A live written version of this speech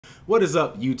What is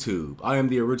up, YouTube? I am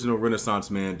the original Renaissance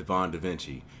man, Devon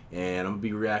DaVinci, and I'm going to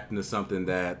be reacting to something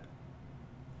that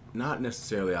not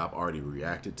necessarily I've already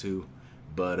reacted to,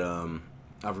 but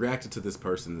I've reacted to this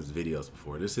person's videos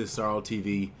before. This is Sorrow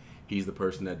TV. He's the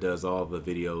person that does all the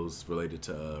videos related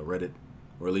to Reddit,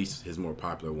 or at least his more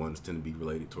popular ones tend to be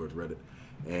related towards Reddit.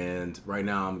 And right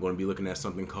now I'm going to be looking at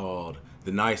something called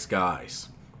the Nice Guys.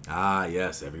 Ah,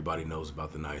 yes, everybody knows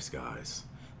about the Nice Guys.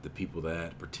 The people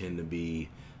that pretend to be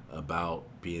about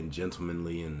being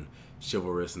gentlemanly and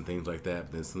chivalrous and things like that,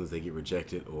 but then as soon as they get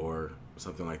rejected or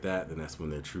something like that, then that's when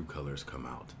their true colors come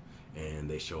out. And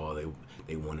they show all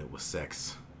they wanted was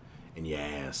sex and your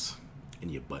ass and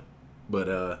your butt.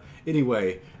 But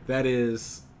anyway, that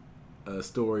is a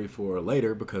story for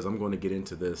later, because I'm going to get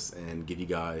into this and give you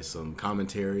guys some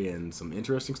commentary and some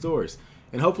interesting stories,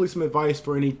 and hopefully some advice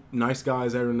for any nice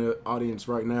guys that are in the audience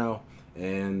right now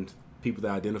and people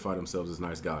that identify themselves as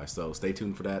nice guys. So stay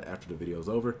tuned for that after the video's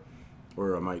over,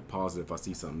 or I might pause it if I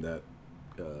see something that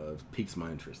piques my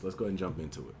interest. Let's go ahead and jump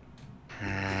into it.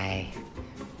 Hi.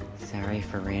 Sorry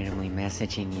for randomly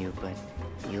messaging you, but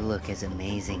you look as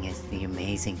amazing as the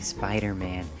Amazing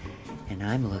Spider-Man, and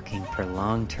I'm looking for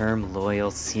long-term, loyal,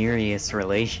 serious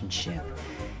relationship.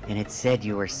 And it said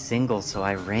you were single, so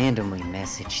I randomly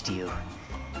messaged you.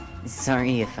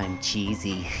 Sorry if I'm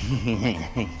cheesy.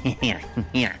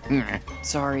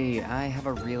 Sorry, I have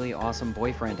a really awesome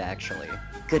boyfriend, actually.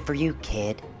 Good for you,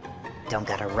 kid. Don't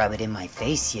gotta rub it in my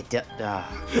face, you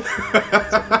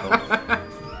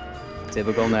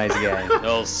Typical nice guy.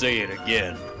 I'll say it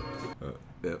again.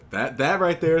 That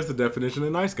right there is the definition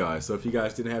of nice guy. So if you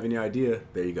guys didn't have any idea,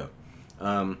 there you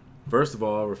go. First of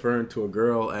all, referring to a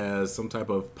girl as some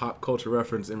type of pop culture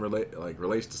reference in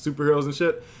relates to superheroes and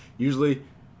shit, usually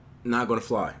not going to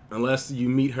fly unless you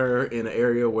meet her in an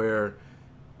area where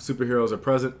superheroes are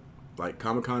present, like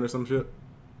Comic-Con or some shit.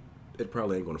 It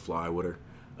probably ain't going to fly with her.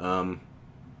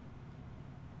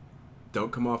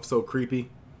 Don't come off so creepy.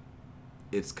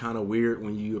 It's kind of weird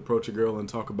when you approach a girl and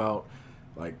talk about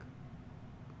like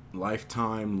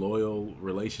lifetime loyal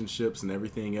relationships and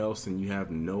everything else, and you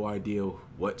have no idea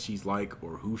what she's like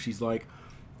or who she's like.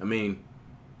 I mean,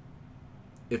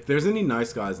 if there's any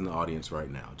nice guys in the audience right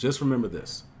now, just remember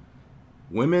this: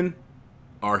 women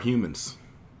are humans.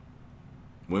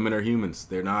 Women are humans.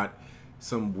 They're not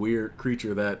some weird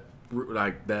creature that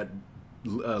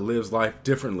lives life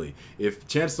differently. If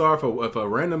chances are, if a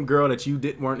random girl that you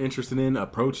weren't interested in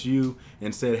approached you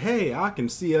and said, "Hey, I can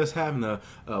see us having a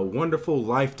wonderful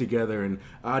life together, and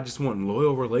I just want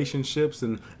loyal relationships,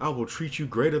 and I will treat you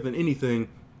greater than anything,"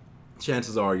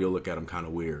 chances are you'll look at them kind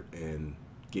of weird and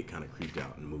get kind of creeped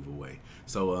out and move away.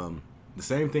 So the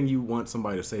same thing you want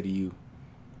somebody to say to you,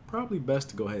 probably best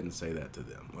to go ahead and say that to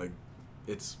them. Like,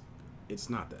 it's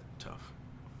not that tough.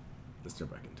 Let's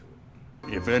jump back into it.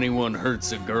 If anyone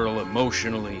hurts a girl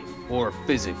emotionally or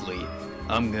physically,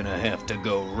 I'm gonna have to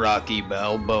go Rocky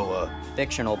Balboa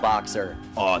Fictional boxer.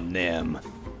 on them.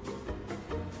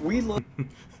 We look.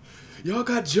 Y'all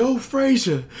got Joe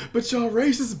Frazier, but y'all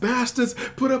racist bastards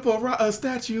put up a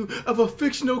statue of a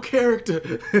fictional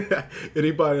character.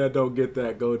 Anybody that don't get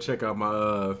that, go check out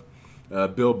my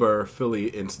Bill Burr Philly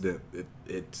incident.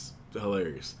 It's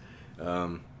hilarious.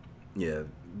 Yeah,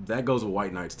 that goes with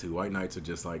white knights too. White knights are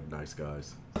just like nice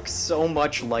guys. So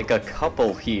much like a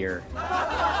couple here.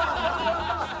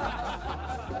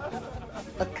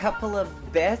 A couple of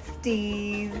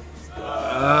besties.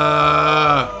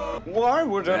 Why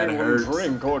would That anyone hurts.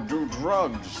 drink or do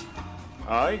drugs?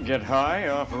 I get high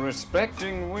off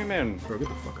respecting women. Bro, get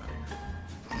the fuck out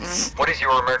of here. What is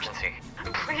your emergency?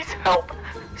 Please help.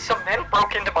 Some men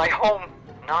broke into my home.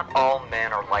 Not all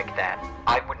men are like that.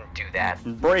 I wouldn't do that.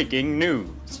 Breaking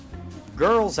news.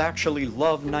 Girls actually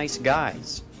love nice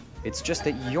guys. It's just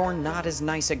that you're not as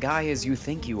nice a guy as you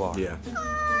think you are. Yeah.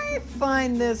 I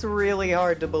find this really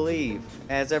hard to believe,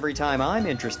 as every time I'm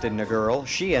interested in a girl,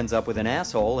 she ends up with an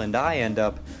asshole and I end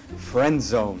up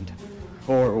friend-zoned.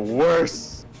 Or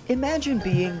worse. Imagine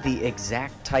being the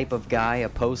exact type of guy a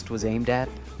post was aimed at,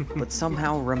 but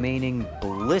somehow remaining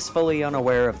blissfully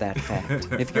unaware of that fact.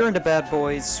 If you're into bad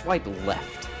boys, swipe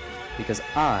left, because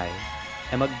I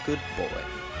am a good boy.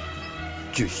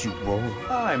 Just you roll.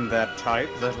 I'm that type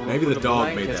that will Maybe put the a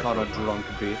dog made blanket that on a joke. drunk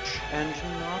bitch and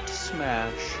not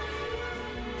smash.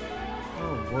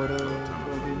 Oh, what a...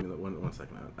 One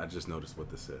second. I just noticed what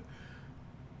this said.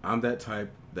 I'm that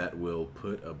type that will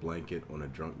put a blanket on a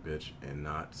drunk bitch and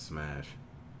not smash.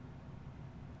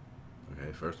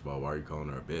 Okay, first of all, why are you calling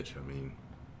her a bitch? I mean,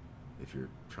 if you're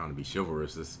trying to be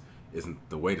chivalrous, this isn't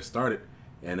the way to start it.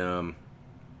 And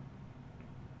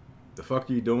the fuck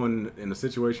are you doing in a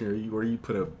situation where you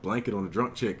put a blanket on a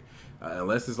drunk chick?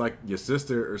 Unless it's like your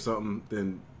sister or something,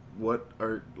 then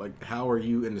how are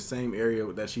you in the same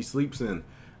area that she sleeps in?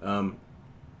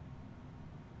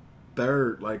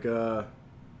 Third,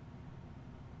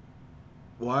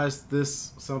 why is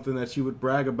this something that you would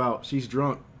brag about? She's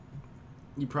drunk.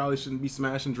 You probably shouldn't be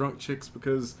smashing drunk chicks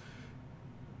because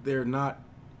they're not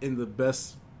in the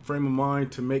best frame of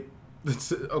mind to make.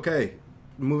 Okay,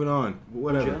 moving on.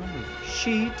 Whatever. Gentlemen,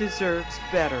 she deserves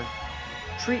better.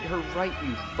 Treat her right,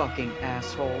 you fucking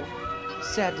asshole.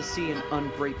 Sad to see an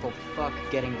ungrateful fuck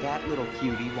getting that little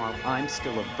cutie while I'm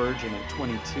still a virgin at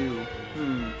 22.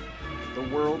 The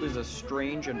world is a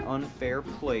strange and unfair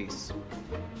place.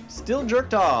 Still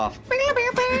jerked off.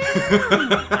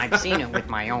 I've seen it with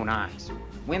my own eyes.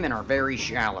 Women are very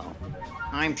shallow.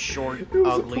 I'm short,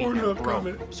 ugly, and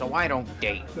broke, so I don't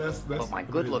date. But my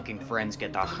good-looking friends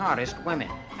get the hottest women,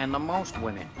 and the most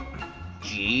women.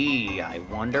 Gee, I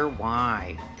wonder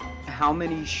why. How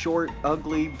many short,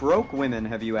 ugly, broke women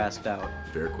have you asked out?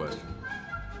 Fair question.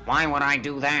 Why would I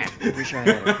do that? Wish I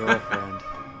had a girlfriend.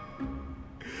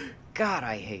 God,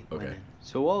 I hate women.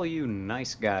 So all you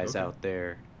nice guys out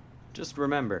there, just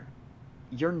remember,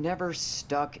 you're never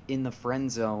stuck in the friend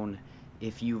zone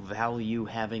if you value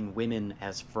having women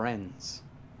as friends.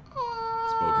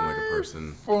 Spoken like a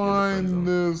person. Find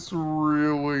this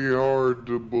really hard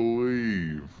to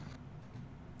believe.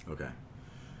 Okay.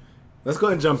 Let's go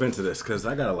ahead and jump into this because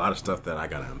I got a lot of stuff that I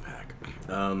got to unpack.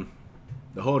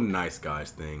 The whole nice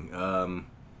guys thing.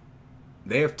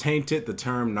 They have tainted the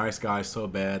term nice guys so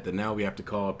bad that now we have to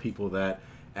call people that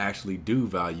actually do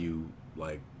value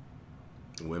like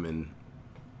women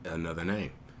another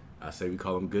name. I say we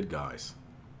call them good guys.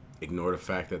 Ignore the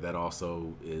fact that that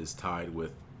also is tied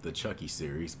with the Chucky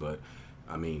series, but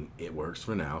I mean it works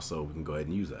for now, so we can go ahead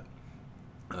and use that.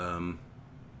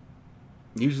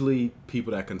 Usually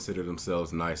people that consider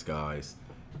themselves nice guys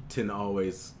tend to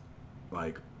always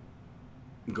like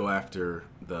go after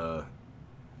the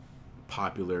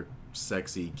popular,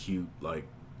 sexy, cute, like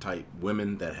type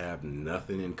women that have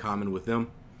nothing in common with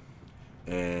them.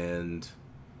 And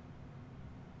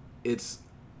it's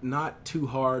not too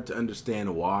hard to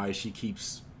understand why she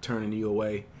keeps turning you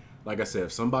away. Like I said,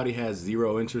 if somebody has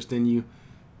zero interest in you,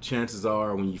 chances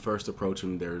are when you first approach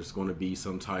them, there's going to be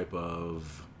some type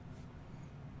of,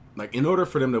 like, in order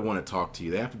for them to want to talk to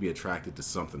you, they have to be attracted to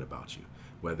something about you.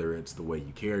 Whether it's the way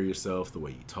you carry yourself, the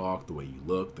way you talk, the way you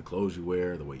look, the clothes you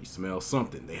wear, the way you smell,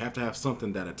 something. They have to have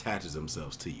something that attaches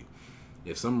themselves to you.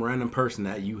 If some random person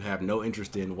that you have no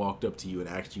interest in walked up to you and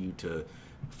asked you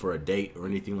for a date or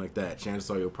anything like that,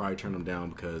 chances are you'll probably turn them down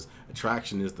because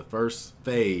attraction is the first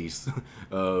phase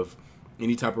of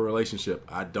any type of relationship.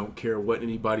 I don't care what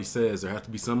anybody says. There has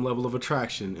to be some level of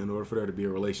attraction in order for there to be a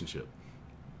relationship.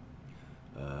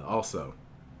 Also,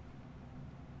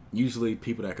 usually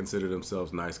people that consider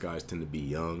themselves nice guys tend to be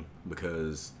young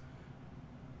because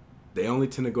they only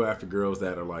tend to go after girls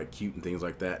that are like cute and things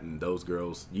like that, and those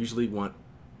girls usually want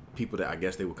people that I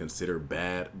guess they would consider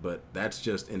bad, but that's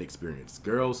just inexperience.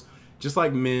 Girls, just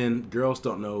like men, girls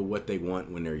don't know what they want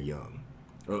when they're young.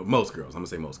 Or most girls, I'm gonna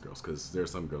say most girls, because there are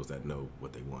some girls that know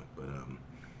what they want, but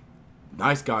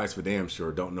nice guys for damn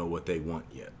sure don't know what they want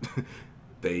yet.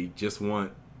 They just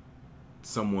want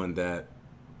someone that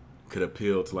could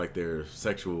appeal to like their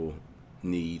sexual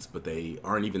needs, but they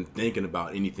aren't even thinking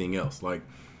about anything else. Like,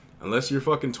 unless you're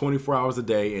fucking 24 hours a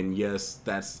day, and yes,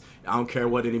 that's, I don't care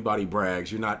what anybody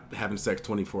brags, you're not having sex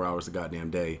 24 hours a goddamn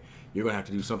day. You're gonna have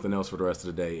to do something else for the rest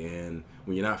of the day, and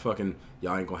when you're not fucking,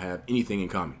 y'all ain't gonna have anything in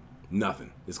common.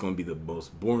 Nothing. It's gonna be the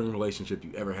most boring relationship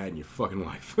you ever had in your fucking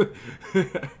life.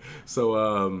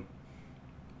 So,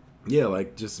 yeah,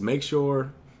 like, just make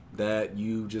sure that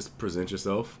you just present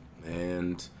yourself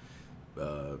and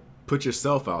put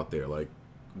yourself out there. Like,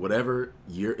 whatever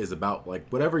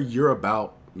whatever you're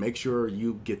about, make sure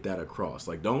you get that across.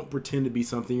 Like, don't pretend to be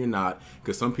something you're not,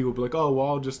 because some people be like, oh, well,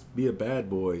 I'll just be a bad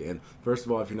boy. And first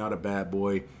of all, if you're not a bad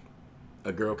boy,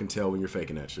 a girl can tell when you're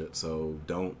faking that shit. So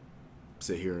don't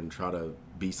sit here and try to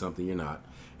be something you're not.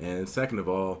 And second of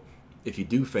all, if you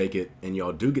do fake it and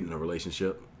y'all do get in a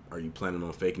relationship, are you planning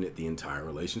on faking it the entire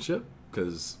relationship?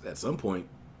 Because at some point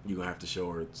you're gonna have to show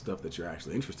her stuff that you're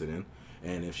actually interested in.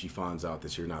 And if she finds out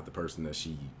that you're not the person that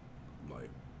she like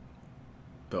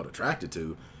felt attracted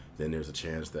to, then there's a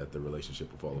chance that the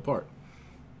relationship will fall apart.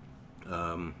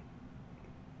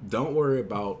 Don't worry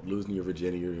about losing your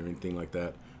virginity or anything like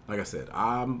that. Like I said,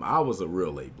 I was a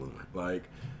real late bloomer. Like,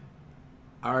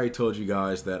 I already told you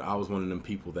guys that I was one of them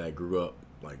people that grew up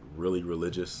like really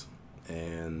religious,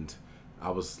 and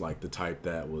I was like the type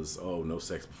that was, oh, no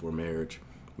sex before marriage.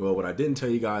 Well, what I didn't tell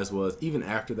you guys was, even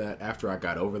after that, after I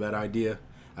got over that idea,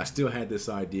 I still had this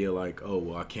idea like, oh,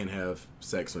 well, I can't have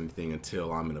sex or anything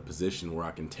until I'm in a position where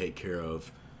I can take care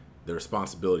of the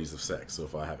responsibilities of sex. So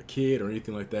if I have a kid or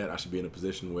anything like that, I should be in a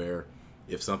position where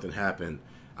if something happened,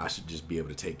 I should just be able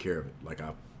to take care of it. Like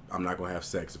I'm not going to have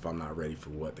sex if I'm not ready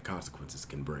for what the consequences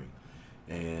can bring.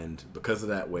 And because of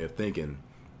that way of thinking,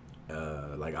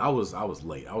 like I was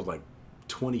late. I was like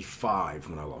 25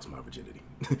 when I lost my virginity.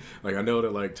 Like I know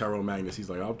that like Tyrone Magnus, he's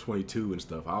like, I'm 22 and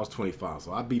stuff. I was 25,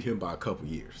 so I beat him by a couple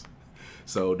years.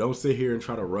 So don't sit here and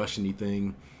try to rush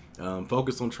anything.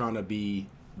 Focus on trying to be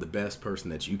the best person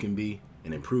that you can be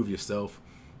and improve yourself,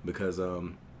 because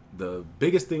the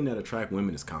biggest thing that attract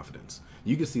women is confidence.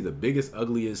 You can see the biggest,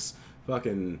 ugliest,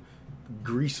 fucking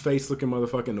grease face looking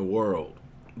motherfucker in the world,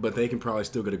 but they can probably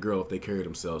still get a girl if they carry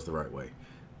themselves the right way.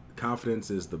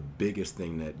 Confidence is the biggest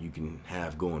thing that you can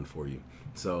have going for you.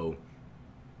 So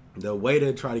the way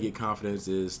to try to get confidence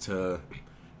is to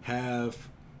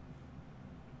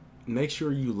make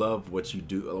sure you love what you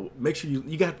do. Make sure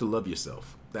you have to love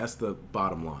yourself. That's the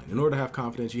bottom line. In order to have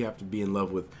confidence, you have to be in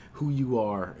love with who you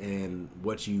are and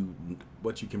what you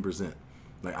can present.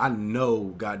 Like I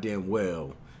know goddamn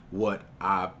well what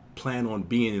I plan on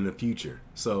being in the future.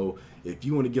 So if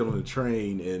you want to get on the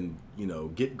train and, you know,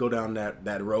 go down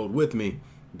that road with me,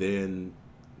 then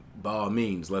by all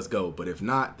means, let's go. But if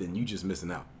not, then you just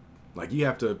missing out. Like you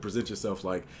have to present yourself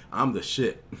like, I'm the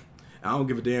shit. I don't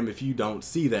give a damn if you don't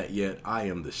see that yet. I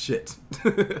am the shit.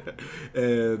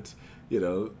 And, you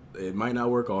know, it might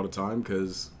not work all the time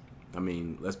because, I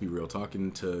mean, let's be real.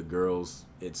 Talking to girls,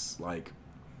 it's like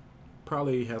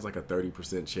probably has like a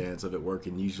 30% chance of it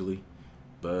working usually.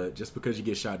 But just because you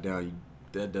get shot down,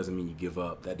 that doesn't mean you give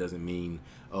up. That doesn't mean,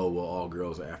 oh, well, all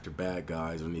girls are after bad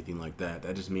guys or anything like that.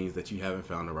 That just means that you haven't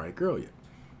found the right girl yet.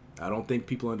 I don't think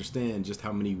people understand just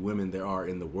how many women there are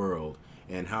in the world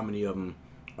and how many of them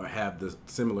have the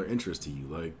similar interest to you.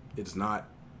 Like, it's not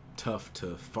tough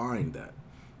to find that.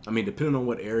 I mean, depending on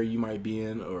what area you might be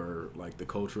in or like the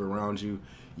culture around you,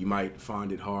 you might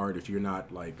find it hard if you're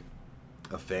not like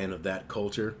a fan of that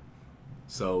culture.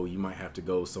 So you might have to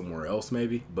go somewhere else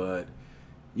maybe, but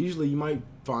usually you might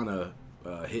find a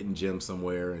hidden gem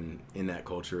somewhere in that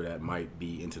culture that might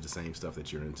be into the same stuff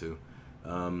that you're into.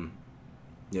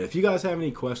 Yeah, if you guys have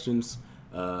any questions,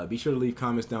 be sure to leave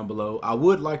comments down below. I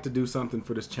would like to do something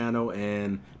for this channel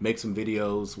and make some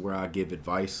videos where I give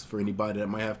advice for anybody that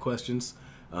might have questions.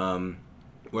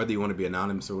 Whether you want to be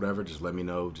anonymous or whatever, just let me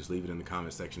know. Just leave it in the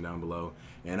comment section down below.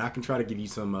 And I can try to give you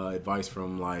some advice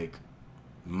from like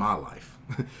my life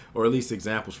or at least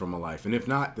examples from my life. And if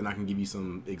not, then I can give you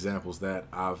some examples that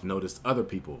I've noticed other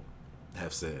people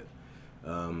have said.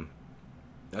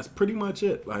 That's pretty much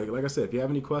it. Like I said, if you have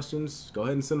any questions, go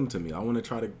ahead and send them to me. I want to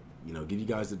try to, you know, give you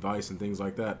guys advice and things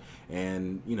like that.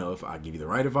 And, you know, if I give you the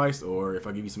right advice or if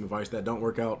I give you some advice that don't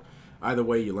work out, either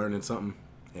way, you're learning something.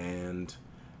 And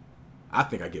I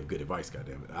think I give good advice,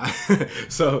 goddammit.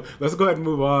 So let's go ahead and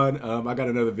move on. I got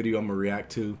another video I'm going to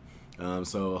react to.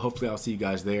 So hopefully I'll see you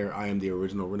guys there. I am the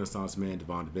original Renaissance man,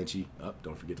 Devon DaVinci.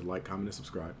 Don't forget to like, comment, and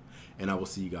subscribe. And I will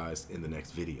see you guys in the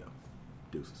next video.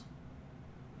 Deuces.